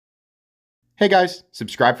Hey guys,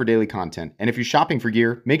 subscribe for daily content, and if you're shopping for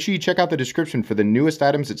gear, make sure you check out the description for the newest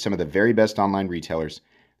items at some of the very best online retailers.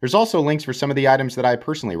 There's also links for some of the items that I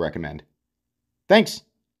personally recommend. Thanks!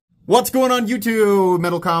 What's going on YouTube?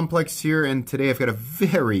 Metal Complex here, and today I've got a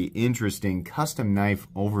very interesting custom knife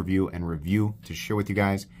overview and review to share with you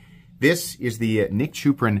guys. This is the Nick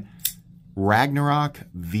Chuprin Ragnarok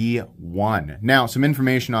V1. Now, some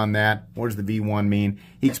information on that. What does the V1 mean?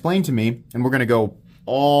 He explained to me, and we're going to go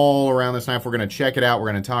all around this knife. We're going to check it out.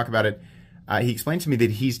 We're going to talk about it. He explained to me that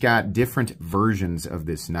he's got different versions of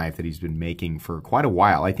this knife that he's been making for quite a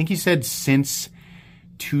while. I think he said since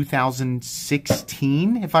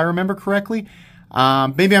 2016, if I remember correctly.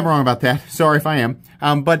 Maybe I'm wrong about that. Sorry if I am.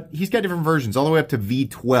 But he's got different versions all the way up to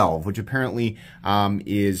V12, which apparently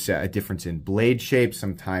is a difference in blade shape,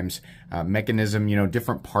 sometimes mechanism, you know,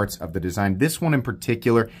 different parts of the design. This one in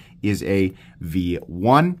particular is a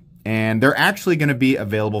V1. And they're actually going to be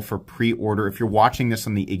available for pre-order. If you're watching this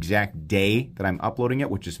on the exact day that I'm uploading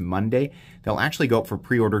it, which is Monday, they'll actually go up for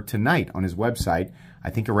pre-order tonight on his website,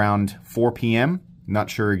 I think around 4 p.m.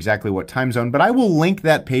 Not sure exactly what time zone, but I will link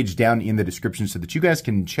that page down in the description so that you guys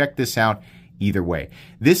can check this out either way.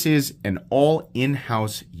 This is an all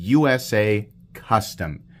in-house USA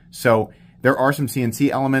custom. So there are some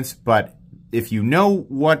CNC elements, but if you know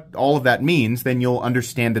what all of that means, then you'll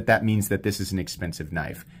understand that that means that this is an expensive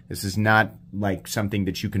knife. This is not like something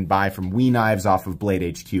that you can buy from We Knives off of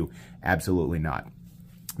Blade HQ. Absolutely not.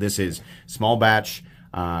 This is small batch,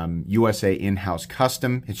 USA in-house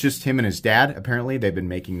custom. It's just him and his dad, apparently. They've been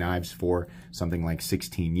making knives for something like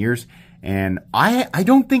 16 years. And I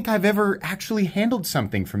don't think I've ever actually handled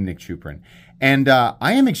something from Nick Chuprin. And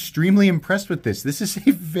I am extremely impressed with this. This is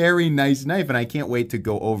a very nice knife, and I can't wait to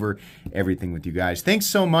go over everything with you guys. Thanks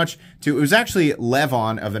so much to, it was actually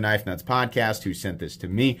Levon of the Knife Nuts podcast who sent this to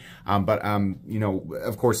me. You know,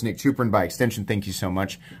 of course, Nick Chuprin by extension, thank you so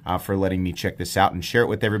much for letting me check this out and share it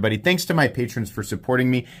with everybody. Thanks to my patrons for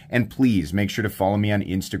supporting me, and please make sure to follow me on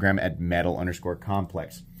Instagram at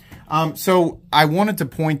metal_complex. So I wanted to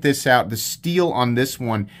point this out. The steel on this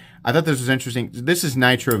one, I thought this was interesting. This is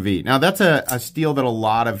Nitro V. Now that's a steel that a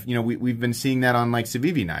lot of, you know, we've been seeing that on like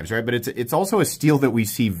Civivi knives, right? But it's also a steel that we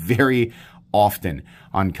see very often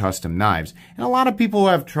on custom knives. And a lot of people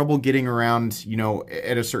have trouble getting around, you know,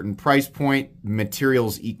 at a certain price point,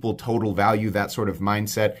 materials equal total value, that sort of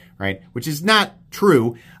mindset, right? Which is not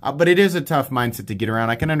true, but it is a tough mindset to get around.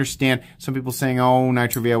 I can understand some people saying, oh,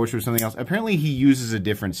 Nitro V, I wish it was something else. Apparently he uses a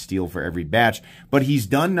different steel for every batch, but he's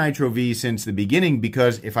done Nitro V since the beginning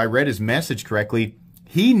because if I read his message correctly,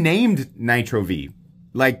 he named Nitro V.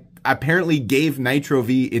 Like, apparently gave Nitro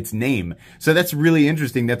V its name. So that's really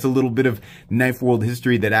interesting. That's a little bit of knife world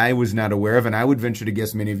history that I was not aware of, and I would venture to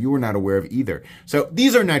guess many of you were not aware of either. So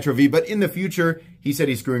these are Nitro V, but in the future, he said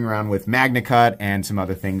he's screwing around with MagnaCut and some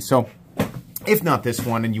other things. So if not this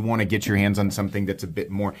one, and you want to get your hands on something that's a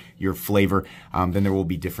bit more your flavor, then there will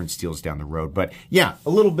be different steels down the road. But yeah,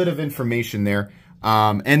 a little bit of information there.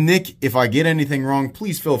 And Nick, if I get anything wrong,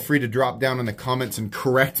 please feel free to drop down in the comments and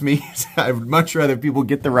correct me. I would much rather people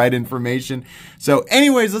get the right information. So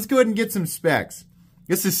anyways, let's go ahead and get some specs.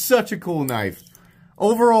 This is such a cool knife.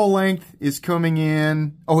 Overall length is coming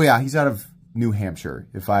in, oh yeah, he's out of New Hampshire,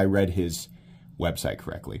 if I read his website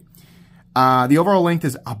correctly. The overall length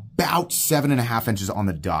is about 7.5 inches on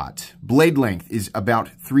the dot. Blade length is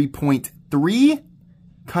about 3.3,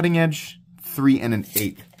 cutting edge 3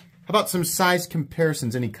 1/8. How about some size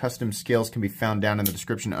comparisons? Any custom scales can be found down in the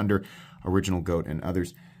description under Original Goat and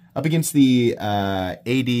others. Up against the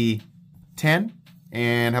AD10,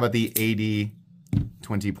 and how about the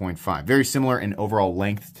AD20.5? Very similar in overall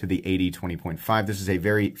length to the AD20.5. This is a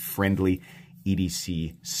very friendly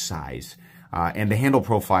EDC size. And the handle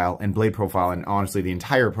profile and blade profile, and honestly, the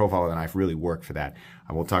entire profile of the knife really work for that.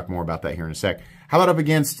 I will talk more about that here in a sec. How about up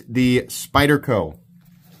against the Spyderco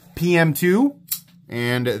PM2?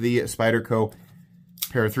 And the Spyderco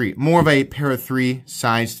Para 3. More of a Para 3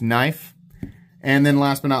 sized knife. And then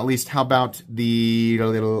last but not least, how about the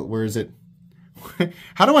little, where is it?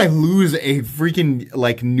 How do I lose a freaking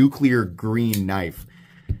like nuclear green knife?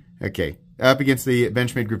 Okay, up against the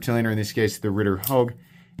Benchmade Griptilian, or in this case, the Ritter Hogue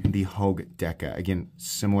and the Hogue Deca. Again,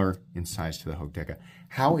 similar in size to the Hogue Deca.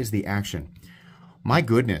 How is the action? My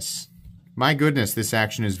goodness. My goodness, this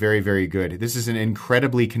action is very, very good. This is an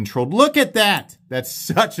incredibly controlled... Look at that! That's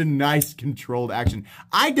such a nice controlled action.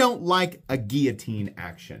 I don't like a guillotine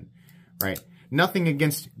action, right? Nothing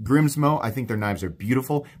against Grimsmo. I think their knives are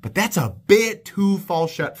beautiful, but that's a bit too fall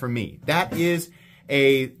shut for me. That is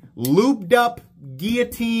a lubed up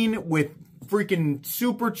guillotine with freaking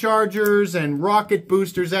superchargers and rocket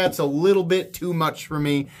boosters. That's a little bit too much for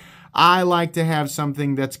me. I like to have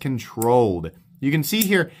something that's controlled. You can see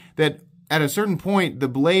here that at a certain point, the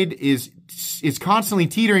blade is constantly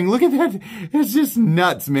teetering. Look at that. It's just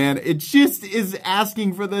nuts, man. It just is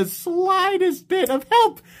asking for the slightest bit of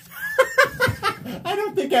help. I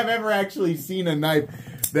don't think I've ever actually seen a knife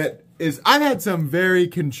that is... I've had some very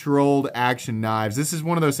controlled action knives. This is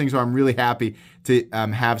one of those things where I'm really happy to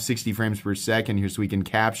have 60 frames per second here so we can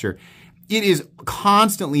capture. It is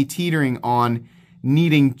constantly teetering on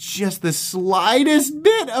needing just the slightest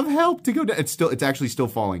bit of help to go down. It's actually still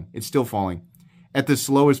falling. It's still falling at the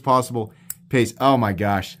slowest possible pace. Oh my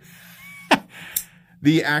gosh.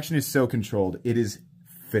 The action is so controlled. It is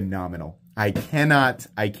phenomenal. I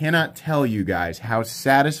cannot tell you guys how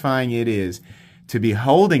satisfying it is to be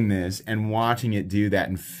holding this and watching it do that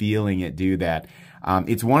and feeling it do that.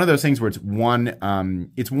 It's one of those things where it's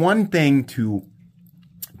one thing to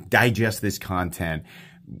digest this content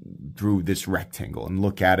through this rectangle and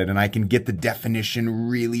look at it, and I can get the definition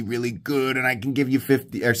really, really good, and I can give you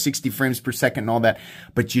 50 or 60 frames per second and all that,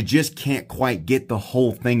 but you just can't quite get the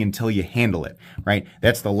whole thing until you handle it, right?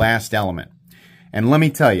 That's the last element. And let me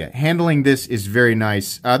tell you, handling this is very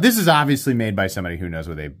nice. This is obviously made by somebody who knows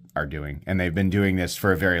what they are doing, and they've been doing this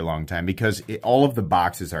for a very long time because all of the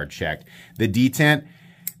boxes are checked. The detent,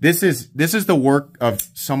 this is the work of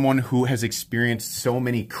someone who has experienced so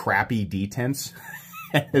many crappy detents.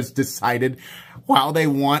 Has decided how they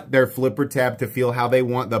want their flipper tab to feel, how they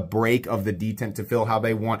want the break of the detent to feel, how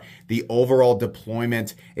they want the overall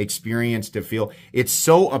deployment experience to feel. It's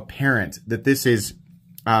so apparent that this is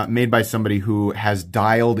made by somebody who has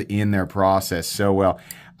dialed in their process so well.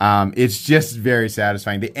 It's just very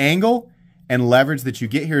satisfying. The angle and leverage that you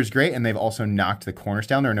get here is great, and they've also knocked the corners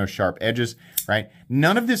down. There are no sharp edges, right?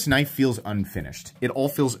 None of this knife feels unfinished. It all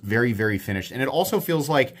feels very, very finished, and it also feels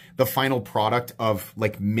like the final product of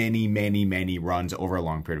like many, many, many runs over a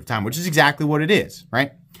long period of time, which is exactly what it is,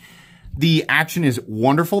 right? The action is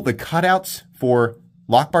wonderful. The cutouts for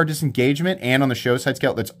lock bar disengagement and on the show side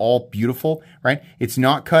scale, that's all beautiful, right? It's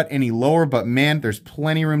not cut any lower, but man, there's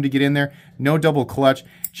plenty of room to get in there. No double clutch.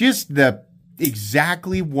 Just the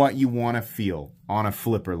exactly what you want to feel on a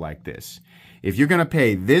flipper like this. If you're going to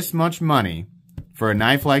pay this much money for a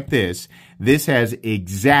knife like this, this has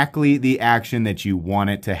exactly the action that you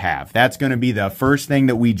want it to have. That's going to be the first thing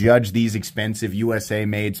that we judge these expensive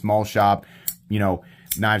USA-made small shop, you know,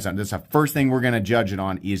 knives on. That's the first thing we're going to judge it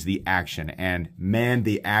on is the action. And man,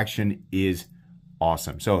 the action is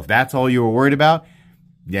awesome. So if that's all you were worried about,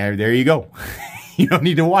 yeah, there you go. You don't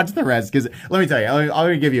need to watch the rest, because let me tell you, I'm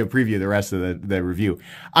going to give you a preview of the rest of the review.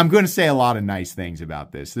 I'm going to say a lot of nice things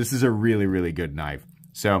about this. This is a really, really good knife.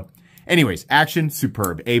 So anyways, action,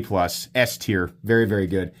 superb, A+, S tier, very, very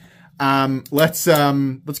good. Let's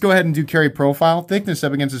go ahead and do carry profile. Thickness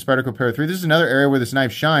up against the Spyderco Para 3. This is another area where this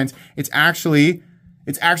knife shines. It's actually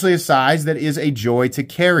a size that is a joy to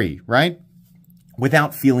carry, right?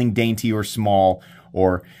 Without feeling dainty or small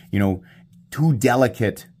or, you know, too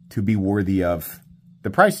delicate to be worthy of the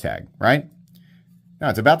price tag, right? Now,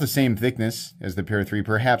 it's about the same thickness as the Para 3,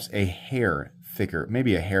 perhaps a hair thicker,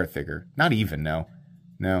 maybe a hair thicker. Not even, no.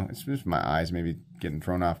 No, it's just my eyes maybe getting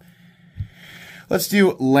thrown off. Let's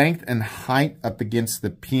do length and height up against the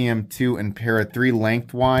PM2 and Para 3.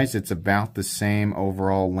 Lengthwise, it's about the same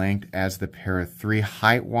overall length as the Para 3.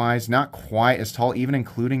 Height-wise, not quite as tall, even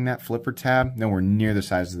including that flipper tab. Nowhere near the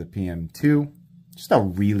size of the PM2. Just a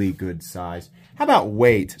really good size. How about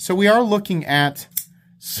weight? So we are looking at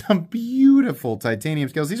some beautiful titanium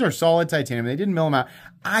scales. These are solid titanium. They didn't mill them out.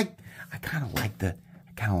 I kind of like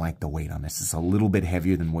the weight on this. It's a little bit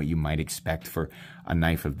heavier than what you might expect for a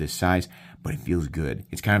knife of this size, but it feels good.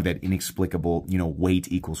 It's kind of that inexplicable, you know,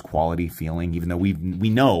 weight equals quality feeling, even though we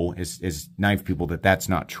know as knife people that that's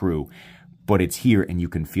not true, but it's here and you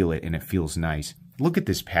can feel it and it feels nice. Look at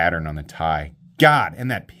this pattern on the tie. God,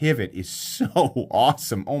 and that pivot is so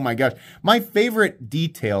awesome. Oh my gosh. My favorite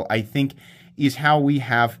detail, I think, is how we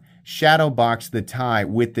have shadow boxed the tie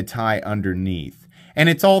with the tie underneath. And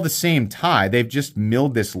it's all the same tie. They've just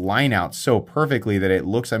milled this line out so perfectly that it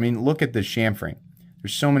looks, I mean, look at the chamfering.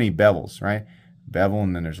 There's so many bevels, right? Bevel,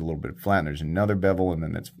 and then there's a little bit of flat, and there's another bevel, and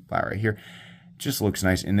then that's flat right here. It just looks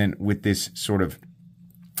nice. And then with this sort of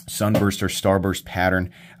sunburst or starburst pattern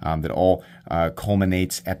that all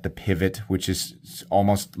culminates at the pivot, which is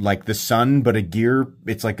almost like the sun, but a gear.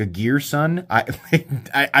 It's like a gear sun.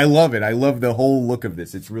 I love it. I love the whole look of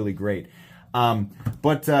this. It's really great. Yeah,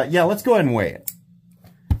 let's go ahead and weigh it.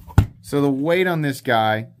 So the weight on this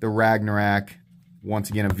guy, the Ragnarok, once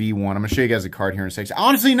again, a V1. I'm going to show you guys a card here in a second.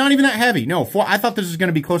 Honestly, not even that heavy. No, I thought this was going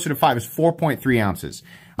to be closer to 5. It's 4.3 ounces.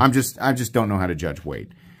 I just don't know how to judge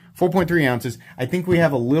weight. 4.3 ounces. I think we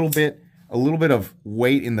have a little bit of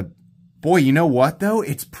weight in the, boy, you know what though?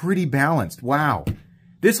 It's pretty balanced. Wow.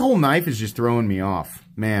 This whole knife is just throwing me off.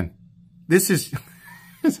 Man, this is,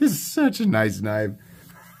 this is such a nice knife.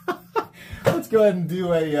 Let's go ahead and do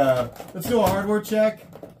let's do a hardware check.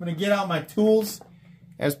 I'm gonna get out my tools.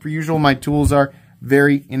 As per usual, my tools are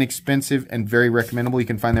very inexpensive and very recommendable. You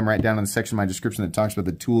can find them right down in the section of my description that talks about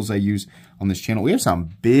the tools I use on this channel. We have some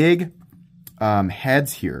big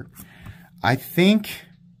heads here. I think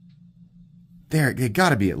they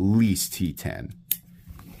gotta be at least T10.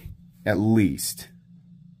 At least.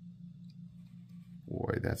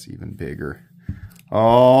 Boy, that's even bigger.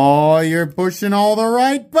 Oh, you're pushing all the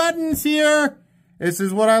right buttons here. This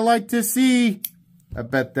is what I like to see. I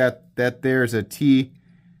bet that there's a T15.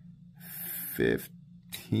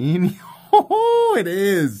 Oh, it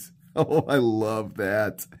is. Oh, I love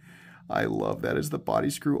that. I love that. Is the body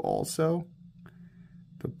screw also?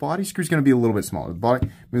 The body screw is going to be a little bit smaller.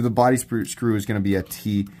 Maybe the body screw is going to be a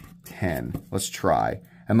T10. Let's try.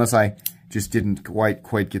 Unless I just didn't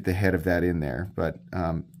quite get the head of that in there. But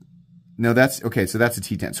no, that's okay. So that's a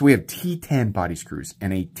T10. So we have T10 body screws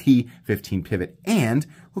and a T15 pivot. And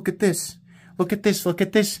look at this. Look at this. Look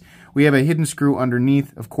at this. We have a hidden screw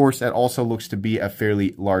underneath. Of course, that also looks to be a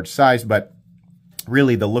fairly large size, but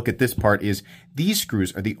really the look at this part is these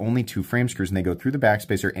screws are the only two frame screws, and they go through the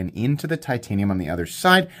backspacer and into the titanium on the other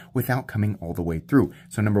side without coming all the way through.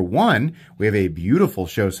 So number one, we have a beautiful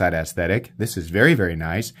show side aesthetic. This is very, very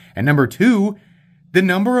nice. And number two, the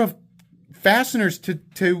number of fasteners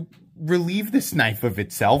to relieve this knife of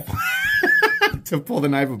itself. To pull the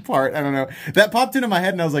knife apart. I don't know. That popped into my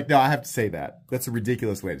head and I was like, no, I have to say that. That's a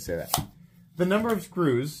ridiculous way to say that. The number of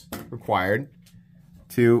screws required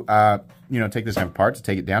to, take this knife apart, to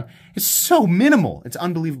take it down, is so minimal. It's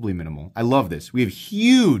unbelievably minimal. I love this. We have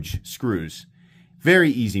huge screws. Very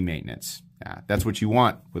easy maintenance. That's what you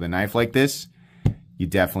want with a knife like this. You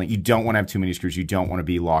don't want to have too many screws. You don't want to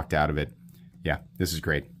be locked out of it. Yeah, this is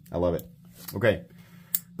great. I love it. Okay.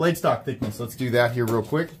 Blade stock thickness. Let's do that here real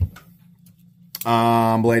quick.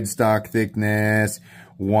 Blade stock thickness.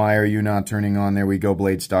 Why are you not turning on? There we go.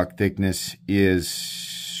 Blade stock thickness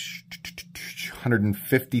is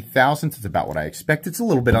 150 thousandths. It's about what I expect. It's a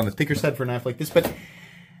little bit on the thicker side for a knife like this, but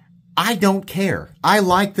I don't care. I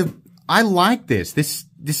like this. This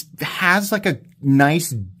has like a nice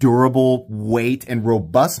durable weight and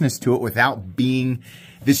robustness to it without being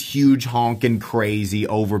this huge honking crazy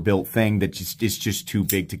overbuilt thing that is just too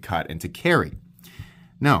big to cut and to carry.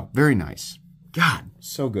 No, very nice. God,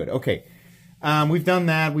 so good. Okay, we've done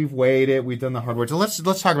that. We've weighed it. We've done the hardware. So let's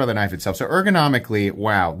talk about the knife itself. So ergonomically,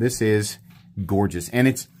 wow, this is gorgeous. And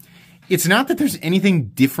it's not that there's anything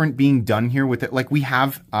different being done here with it. Like we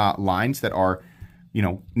have lines that are,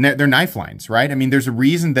 they're knife lines, right? I mean, there's a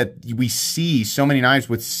reason that we see so many knives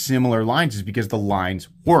with similar lines is because the lines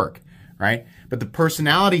work, right? But the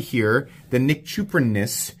personality here, the Nick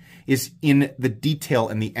Chuprin-ness, is in the detail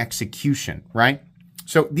and the execution, right?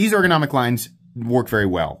 So these ergonomic lines work very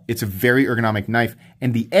well. It's a very ergonomic knife,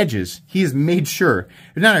 and the edges, he has made sure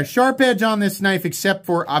there's not a sharp edge on this knife except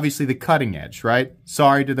for obviously the cutting edge, right?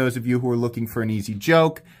 Sorry to those of you who are looking for an easy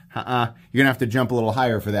joke. You're gonna have to jump a little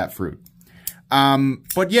higher for that fruit.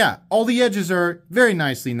 But yeah, all the edges are very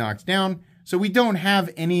nicely knocked down, so we don't have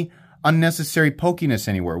any unnecessary pokiness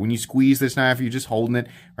anywhere. When you squeeze this knife, you're just holding it,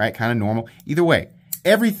 right? Kind of normal. Either way,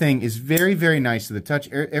 everything is very, very nice to the touch.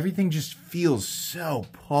 Everything just feels so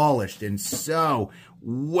polished and so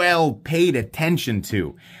well paid attention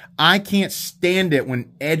to. I can't stand it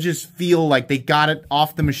when edges feel like they got it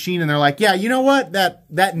off the machine and they're like, yeah, you know what? That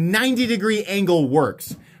 90-degree angle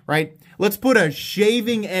works, right? Let's put a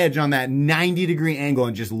shaving edge on that 90-degree angle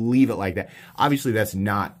and just leave it like that. Obviously, that's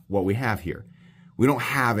not what we have here. We don't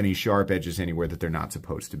have any sharp edges anywhere that they're not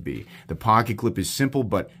supposed to be. The pocket clip is simple,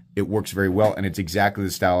 but it works very well, and it's exactly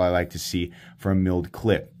the style I like to see for a milled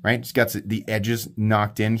clip, right? It's got the edges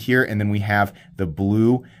knocked in here, and then we have the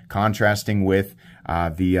blue contrasting with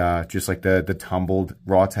just like the tumbled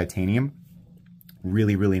raw titanium.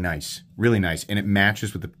 Really, really nice. Really nice. And it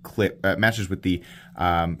matches with the clip, matches with the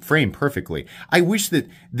frame perfectly. I wish that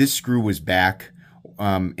this screw was back,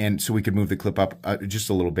 and so we could move the clip up just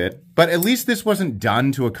a little bit. But at least this wasn't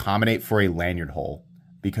done to accommodate for a lanyard hole,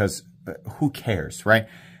 because who cares, right?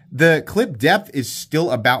 The clip depth is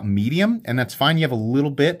still about medium, and that's fine. You have a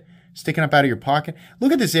little bit sticking up out of your pocket.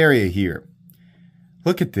 Look at this area here.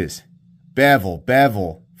 Look at this. Bevel,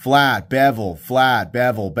 bevel, flat, bevel, flat,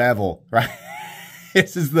 bevel, bevel, right?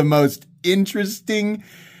 This is the most interesting,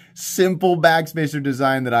 simple backspacer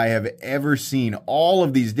design that I have ever seen. All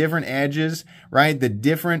of these different edges, right? The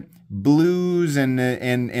different blues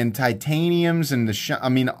and titaniums and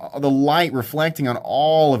the light reflecting on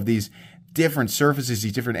all of these different surfaces,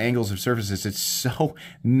 these different angles of surfaces. It's so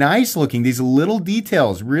nice looking. These little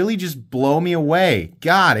details really just blow me away.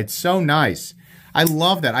 God, it's so nice. I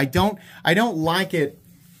love that. I don't like it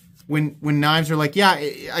when knives are like, yeah,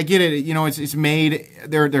 I get it. You know, it's made,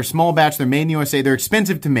 they're small batch, they're made in the USA, they're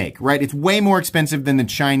expensive to make, right? It's way more expensive than the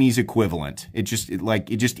Chinese equivalent. It just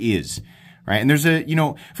is, right? And there's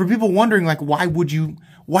for people wondering, like, why would you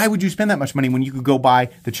spend that much money when you could go buy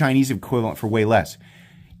the Chinese equivalent for way less?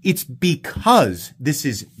 It's because this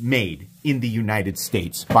is made in the United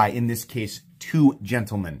States by, in this case, 2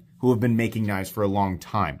 gentlemen who have been making knives for a long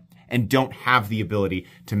time and don't have the ability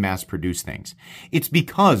to mass produce things. It's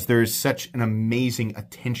because there is such an amazing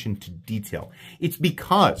attention to detail. It's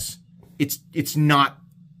because it's not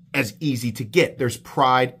as easy to get. There's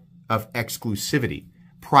pride of exclusivity,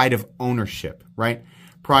 pride of ownership, right?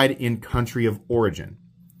 Pride in country of origin.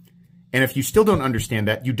 And if you still don't understand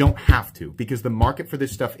that, you don't have to, because the market for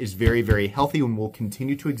this stuff is very, very healthy and will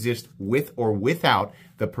continue to exist with or without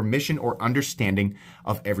the permission or understanding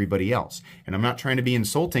of everybody else. And I'm not trying to be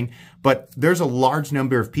insulting, but there's a large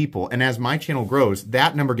number of people, and as my channel grows,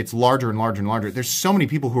 that number gets larger and larger and larger. There's so many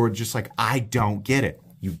people who are just like, I don't get it.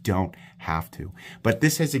 You don't have to. But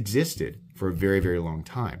this has existed for a very, very long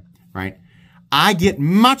time, right? I get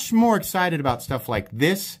much more excited about stuff like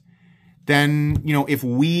this than, if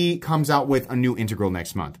We comes out with a new integral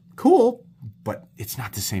next month. Cool, but it's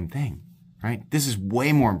not the same thing, right? This is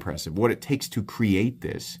way more impressive. What it takes to create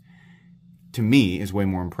this, to me, is way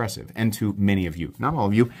more impressive. And to many of you. Not all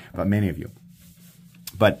of you, but many of you.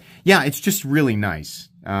 But yeah, it's just really nice,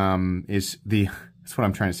 that's what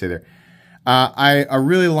I'm trying to say there. I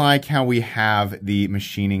really like how we have the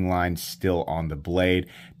machining line still on the blade.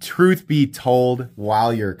 Truth be told,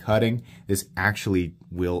 while you're cutting, this actually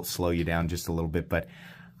will slow you down just a little bit, but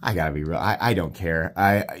I gotta be real. I don't care.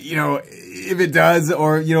 If it does,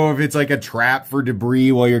 or, if it's like a trap for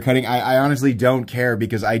debris while you're cutting, I honestly don't care,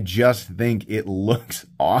 because I just think it looks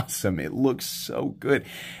awesome. It looks so good.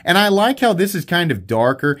 And I like how this is kind of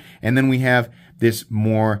darker, and then we have this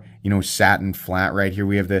more, satin flat right here.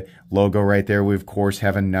 We have the logo right there. We, of course,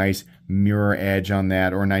 have a nice mirror edge on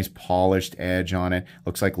that, or a nice polished edge on it.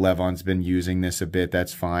 Looks like Levon's been using this a bit.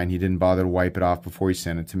 That's fine. He didn't bother to wipe it off before he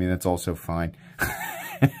sent it to me. That's also fine.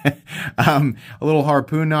 A little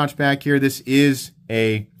harpoon notch back here. This is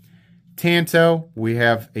a Tanto. We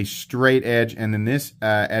have a straight edge, and then this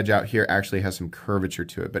edge out here actually has some curvature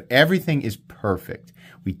to it, but everything is perfect.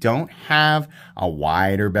 We don't have a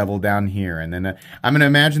wider bevel down here, and then I'm going to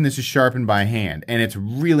imagine this is sharpened by hand, and it's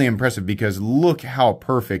really impressive because look how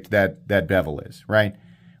perfect that bevel is, right?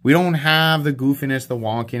 We don't have the goofiness, the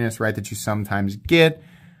wonkiness, right, that you sometimes get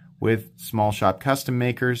with small shop custom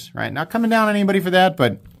makers, right? Not coming down on anybody for that,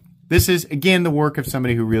 but this is, again, the work of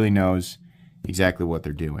somebody who really knows exactly what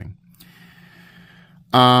they're doing.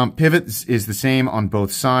 Pivot is the same on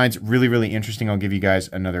both sides. Really, really interesting. I'll give you guys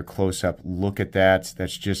another close-up look at that.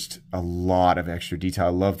 That's just a lot of extra detail. I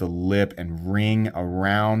love the lip and ring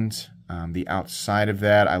around the outside of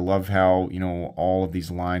that. I love how, all of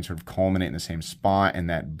these lines sort of culminate in the same spot, and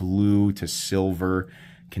that blue to silver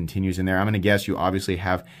continues in there. I'm going to guess you obviously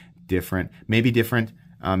have maybe different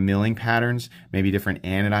milling patterns, maybe different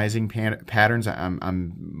anodizing patterns.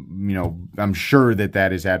 I'm sure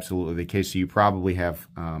that is absolutely the case. So you probably have,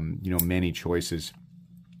 many choices.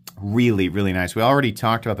 Really, really nice. We already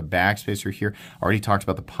talked about the backspacer here. Already talked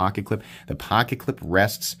about the pocket clip. The pocket clip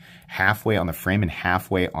rests halfway on the frame and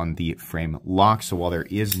halfway on the frame lock. So while there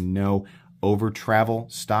is no over travel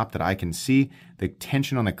stop that I can see, the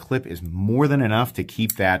tension on the clip is more than enough to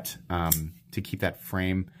keep that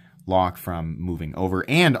frame lock from moving over.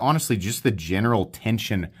 And honestly, just the general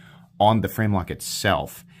tension on the frame lock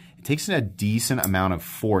itself, it takes a decent amount of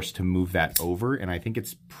force to move that over. And I think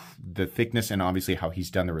it's the thickness and obviously how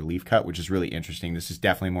he's done the relief cut, which is really interesting. This is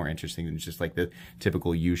definitely more interesting than just like the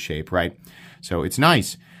typical U shape, right? So it's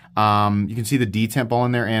nice. You can see the detent ball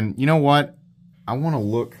in there. And you know what? I want to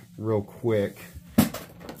look real quick. There's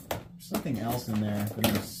something else in there that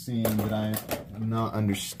I'm seeing that I'm not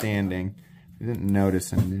understanding. I didn't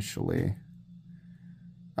notice initially.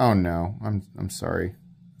 Oh no, I'm sorry.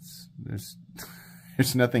 There's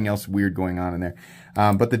nothing else weird going on in there.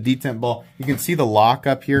 But the detent ball, you can see the lock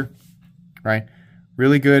up here, right?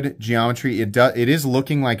 Really good geometry. It is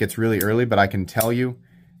looking like it's really early, but I can tell you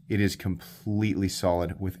it is completely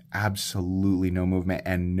solid with absolutely no movement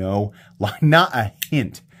and not a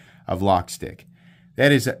hint of lock stick.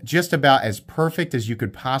 That is just about as perfect as you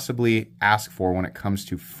could possibly ask for when it comes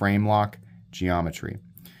to frame lock geometry.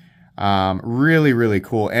 Really, really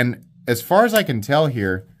cool. And as far as I can tell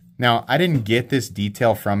here, now I didn't get this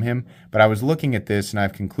detail from him, but I was looking at this and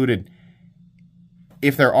I've concluded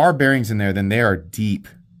if there are bearings in there, then they are deep,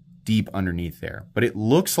 deep underneath there. But it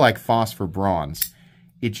looks like phosphor bronze.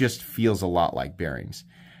 It just feels a lot like bearings.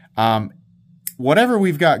 Whatever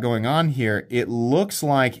we've got going on here, it looks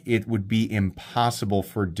like it would be impossible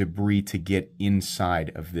for debris to get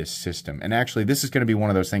inside of this system. And actually, this is going to be one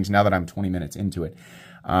of those things, now that I'm 20 minutes into it,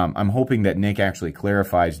 I'm hoping that Nick actually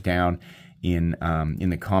clarifies down in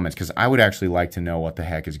the comments, because I would actually like to know what the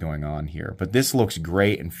heck is going on here. But this looks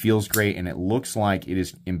great and feels great, and it looks like it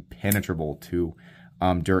is impenetrable to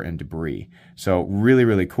dirt and debris. So really,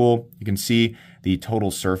 really cool. You can see the total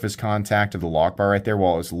surface contact of the lock bar right there.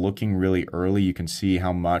 While it was looking really early, you can see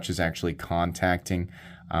how much is actually contacting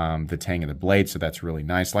the tang of the blade. So that's really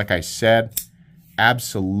nice. Like I said,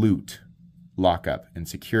 absolute lockup and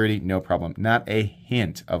security, no problem. Not a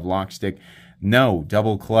hint of lock stick. No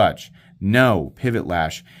double clutch. No pivot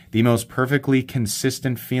lash. The most perfectly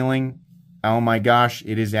consistent feeling. Oh my gosh,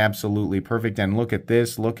 it is absolutely perfect. And look at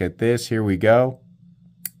this. Look at this. Here we go.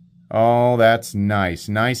 Oh, that's nice.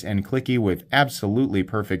 Nice and clicky with absolutely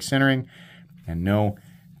perfect centering and no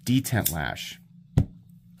detent lash.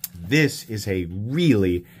 This is a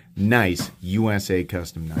really nice USA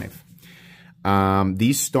custom knife.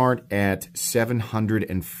 These start at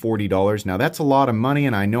 $740. Now, that's a lot of money,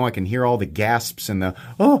 and I know I can hear all the gasps and the,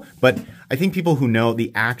 oh, but I think people who know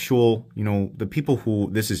the actual, you know, the people who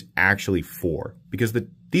this is actually for, because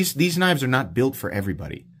these knives are not built for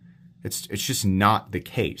everybody. It's just not the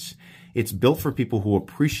case. It's built for people who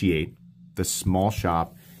appreciate the small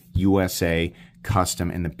shop, USA, custom,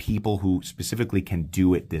 and the people who specifically can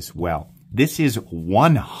do it this well. This is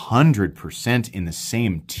 100% in the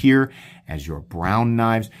same tier as your Brown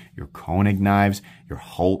knives, your Koenig knives, your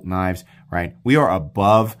Holt knives, right? We are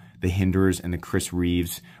above the Hinders and the Chris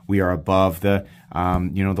Reeves. We are above the,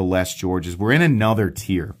 you know, the Les Georges. We're in another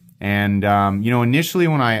tier. And, you know, initially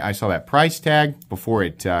when I saw that price tag before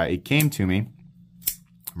it came to me,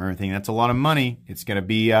 I remember thinking that's a lot of money. It's gotta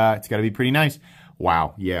be pretty nice.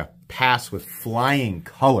 Wow, yeah, pass with flying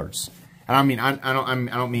colors. And I mean, I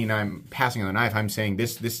don't mean I'm passing on the knife. I'm saying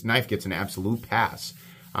this knife gets an absolute pass.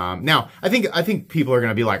 Now, I think people are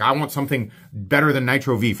gonna be like, I want something better than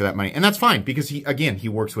Nitro V for that money, and that's fine because he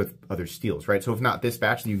works with other steels, right? So if not this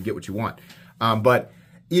batch, then you can get what you want. But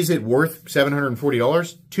is it worth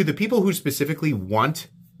 $740 to the people who specifically want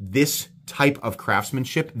this type of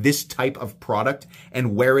craftsmanship, this type of product,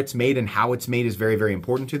 and where it's made and how it's made is very, very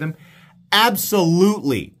important to them?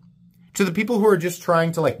 Absolutely. To the people who are just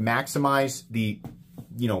trying to like maximize the,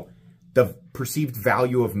 you know, the perceived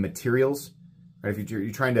value of materials, right? If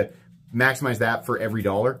you're trying to maximize that for every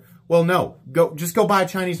dollar, well, no, just go buy a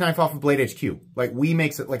Chinese knife off of Blade HQ. Like, we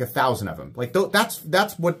makes it like 1,000 of them. Like,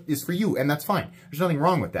 that's what is for you, and that's fine. There's nothing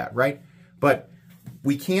wrong with that, right? But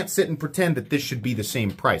we can't sit and pretend that this should be the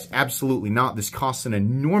same price. Absolutely not. This costs an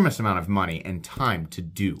enormous amount of money and time to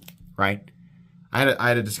do, right? I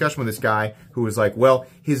had a discussion with this guy who was like, well,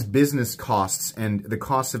 his business costs and the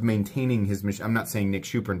costs of maintaining his machine. I'm not saying Nick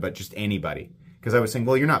Chuprin, but just anybody. Because I was saying,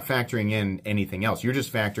 well, you're not factoring in anything else. You're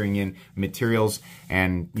just factoring in materials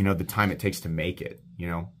and, you know, the time it takes to make it. You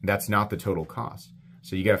know, that's not the total cost.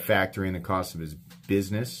 So you got to factor in the cost of his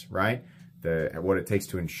business, right? What it takes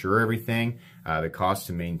to insure everything, the cost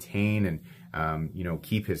to maintain and, you know,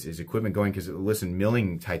 keep his equipment going. Because, listen,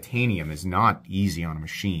 milling titanium is not easy on a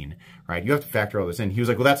machine, right? You have to factor all this in. He was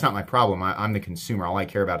like, well, that's not my problem. I'm the consumer. All I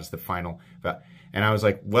care about is the final. And I was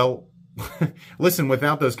like, well, listen,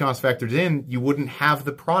 without those costs factored in, you wouldn't have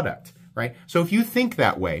the product, right? So if you think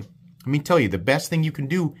that way, let me tell you, the best thing you can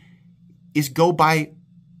do is go buy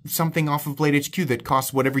something off of Blade HQ that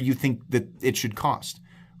costs whatever you think that it should cost,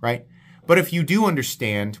 right? But if you do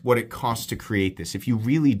understand what it costs to create this, if you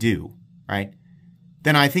really do, right,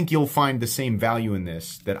 then I think you'll find the same value in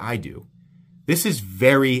this that I do. This is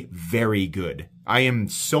very, very good. I am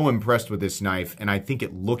so impressed with this knife, and I think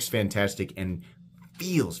it looks fantastic and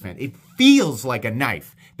feels fantastic. It feels like a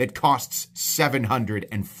knife that costs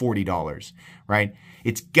 $740, right?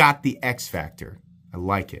 It's got the X factor. I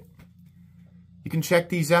like it. You can check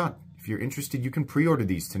these out. If you're interested, you can pre-order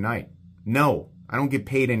these tonight. No, I don't get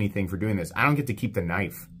paid anything for doing this. I don't get to keep the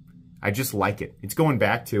knife. I just like it. It's going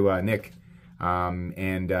back to Nick. Yeah,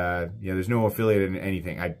 there's no affiliate in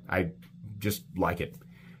anything. I just like it.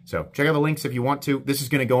 So check out the links if you want to. This is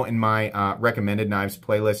going to go in my recommended knives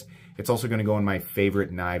playlist. It's also going to go in my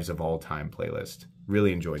favorite knives of all time playlist.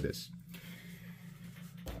 Really enjoyed this.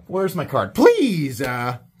 Where's my card? Please!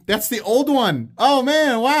 That's the old one. Oh,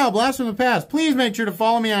 man. Wow. Blast from the past. Please make sure to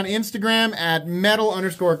follow me on Instagram at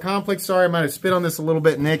metal_complex. Sorry, I might have spit on this a little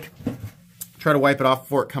bit, Nick. Try to wipe it off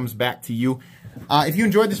before it comes back to you. If you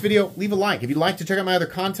enjoyed this video, leave a like. If you'd like to check out my other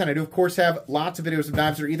content, I do, of course, have lots of videos of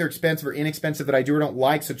knives that are either expensive or inexpensive that I do or don't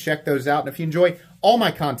like, so check those out. And if you enjoy all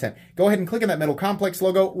my content, go ahead and click on that Metal Complex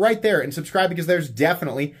logo right there and subscribe because there's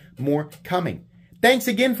definitely more coming. Thanks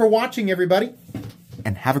again for watching, everybody,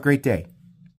 and have a great day.